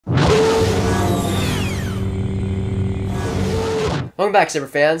Welcome back, Saber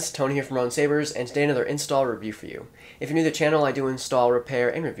fans. Tony here from Ronin Sabers, and today another install review for you. If you're new to the channel, I do install, repair,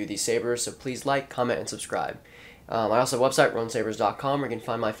 and review these sabers, so please like, comment, and subscribe. I also have a website, roninsabers.com, where you can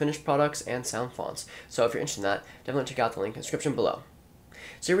find my finished products and sound fonts. So if you're interested in that, definitely check out the link in the description below.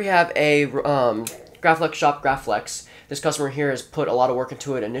 So here we have a Graflex Shop Graflex. This customer here has put a lot of work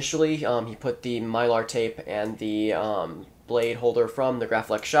into it initially. He put the mylar tape and the blade holder from the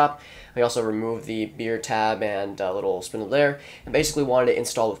Graflex shop. We also removed the beer tab and little spindle there, and basically wanted to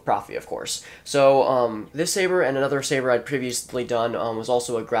install with Proffie, of course. So this saber and another saber I'd previously done was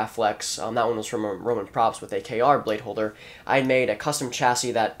also a Graflex. That one was from Roman Props with a KR blade holder. I made a custom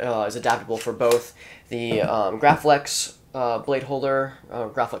chassis that is adaptable for both the Graflex blade holder,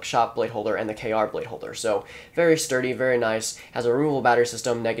 Graflex Shop blade holder, and the KR blade holder. So very sturdy, very nice. Has a removable battery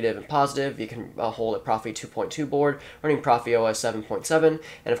system, negative and positive. You can hold a Proffie 2.2 board, running ProffieOS 7.7,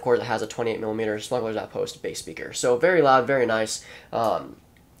 and of course it has a 28mm Smuggler's Outpost bass speaker. So very loud, very nice.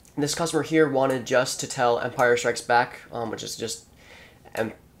 This customer here wanted just to tell Empire Strikes Back, which is just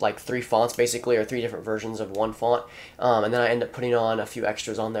like 3 fonts basically, or 3 different versions of one font, and then I end up putting on a few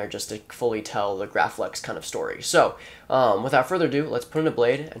extras on there just to fully tell the Graflex kind of story. So without further ado, let's put in a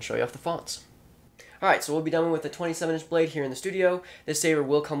blade and show you off the fonts. Alright, so we'll be done with a 27-inch blade here in the studio. This saber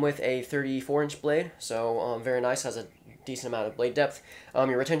will come with a 34-inch blade, so very nice, has a decent amount of blade depth.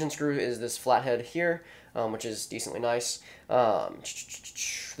 Your retention screw is this flathead here, which is decently nice.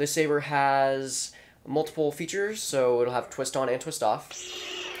 This saber has multiple features, so it'll have twist on and twist off.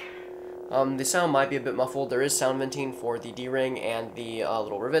 The sound might be a bit muffled. There is sound venting for the D-ring and the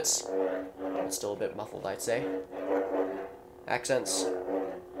little rivets. It's still a bit muffled, I'd say. Accents.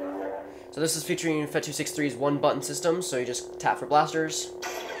 So this is featuring FET263's one-button system, so you just tap for blasters.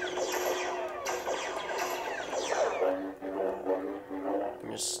 You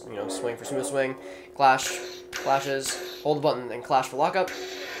can just, swing for smooth swing. Clash, clashes, hold the button and clash for lockup.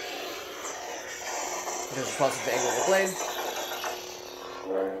 There's responsive to the angle of the blade.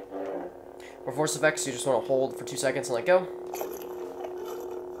 For force effects, you just want to hold for 2 seconds and let go.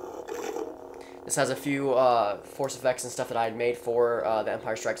 This has a few force effects and stuff that I had made for the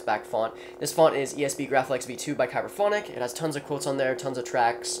Empire Strikes Back font. This font is ESB Graflex V2 by Kyberphonic. It has tons of quotes on there, tons of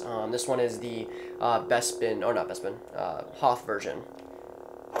tracks. This one is the Hoth version.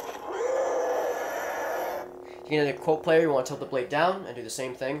 You can hit a quote player, you want to tilt the blade down and do the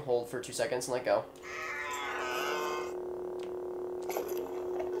same thing. Hold for 2 seconds and let go.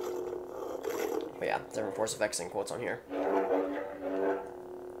 But yeah, different force effects and quotes on here.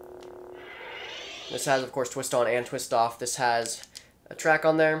 This has, of course, twist on and twist off. This has a track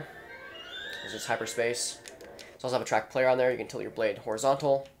on there. This is hyperspace. It's also have a track player on there. You can tilt your blade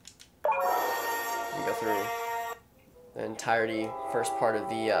horizontal. You can go through the entirety, first part of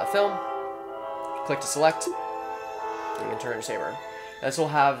the film. Click to select. And you can turn your saber. This will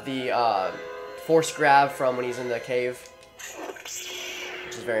have the force grab from when he's in the cave, which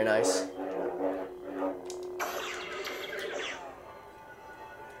is very nice.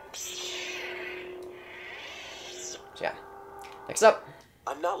 Yeah. Next up.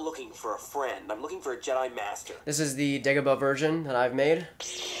 I'm not looking for a friend. I'm looking for a Jedi Master. This is the Dagobah version that I've made.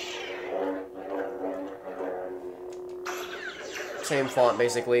 Same font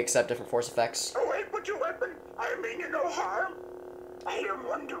basically, except different force effects. Oh wait, put your weapon. I mean you no harm. I am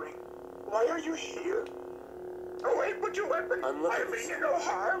wondering, why are you here? Oh wait, put your weapon. I mean you no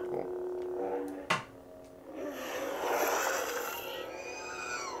harm. Cool.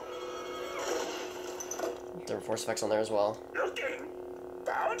 Different force effects on there as well. Looking.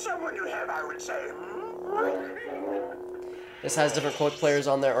 Found someone you have, I would say. This has different quote players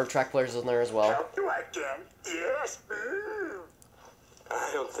on there, or track players on there as well. Help you again? Yes.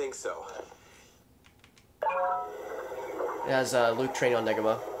 I don't think so. It has Luke training on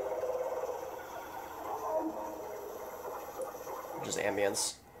Dagobah, which is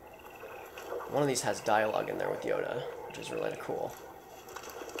ambience. One of these has dialogue in there with Yoda, which is really cool.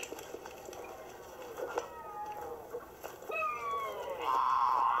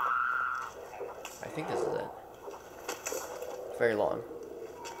 I think this is it. Very long.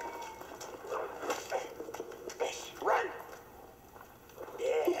 Run!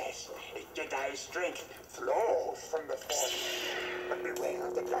 Yes, Jedi strength flows from the Force, but beware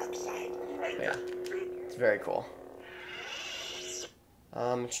of the dark side. Yeah, it's very cool.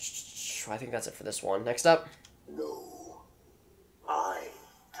 I think that's it for this one. Next up. No, I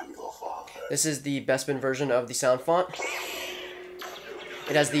am your father. This is the Bespin version of the sound font.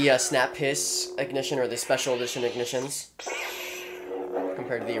 It has the snap hiss ignition, or the special edition ignitions,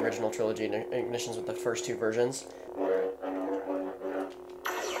 compared to the original trilogy ignitions with the first 2 versions.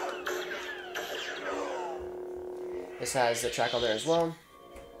 This has the track on there as well.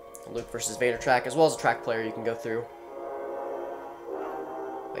 Luke versus Vader track, as well as a track player you can go through.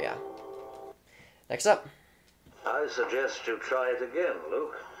 But yeah. Next up. I suggest you try it again,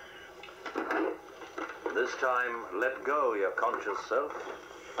 Luke. This time, let go your conscious self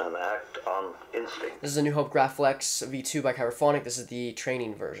and act on instinct. This is a New Hope Graflex V2 by Chirophonic. This is the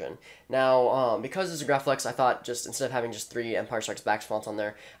training version. Now, because this is a Graflex, I thought just instead of having just 3 Empire Strikes Back fonts on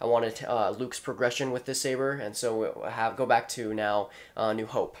there, I wanted Luke's progression with this saber, and so we'll go back to now New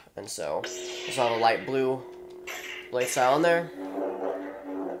Hope. And so there's a light blue blade style on there.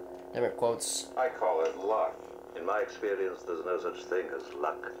 Different quotes. I call it luck. In my experience, there's no such thing as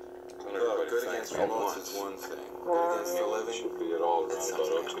luck. Good against remotes is one thing. Good against the living should be at all around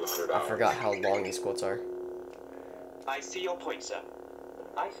about $200. I forgot how long these quotes are. I see your point, sir.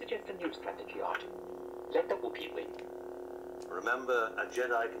 I suggest a new strategy, Art. Let the Whoopi win. Remember, a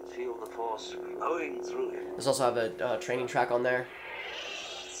Jedi can feel the Force flowing through him. There's also have a training track on there.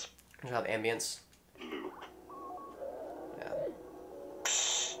 You have ambience. Yeah.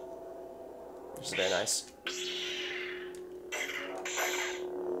 This is very nice.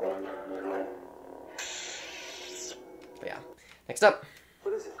 But yeah. Next up.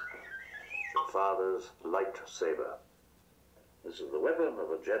 What is it? Your father's lightsaber. This is the weapon of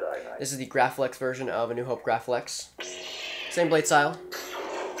a Jedi Knight. This is the Graflex version of A New Hope Graflex. Same blade style.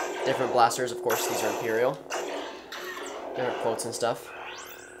 Different blasters, of course, these are Imperial. Different quotes and stuff.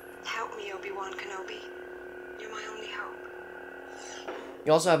 Help me, Obi-Wan Kenobi. You're my only hope.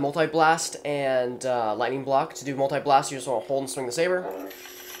 You also have multi-blast and lightning block. To do multi-blast, you just want to hold and swing the saber.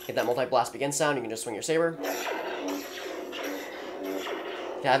 Get that multi-blast begin sound, you can just swing your saber.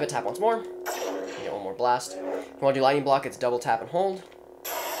 If you have it, tap once more. You get one more blast. If you want to do lightning block, it's double tap and hold.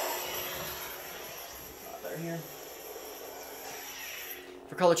 There here.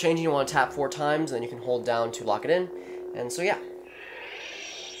 For color changing, you want to tap 4 times, and then you can hold down to lock it in. And so, yeah.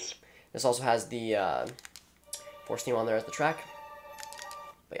 This also has the Force theme on there as the track.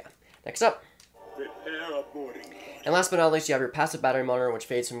 But yeah. Next up. And last but not least, you have your passive battery monitor, which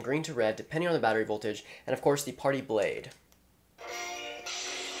fades from green to red, depending on the battery voltage. And of course, the party blade.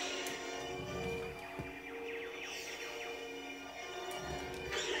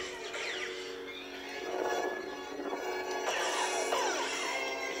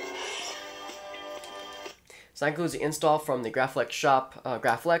 So that includes the install from the Graflex Shop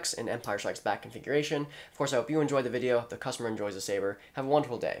Graflex in Empire Strikes Back configuration. Of course, I hope you enjoyed the video, the customer enjoys the saber. Have a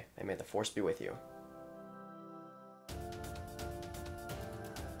wonderful day, and may the Force be with you.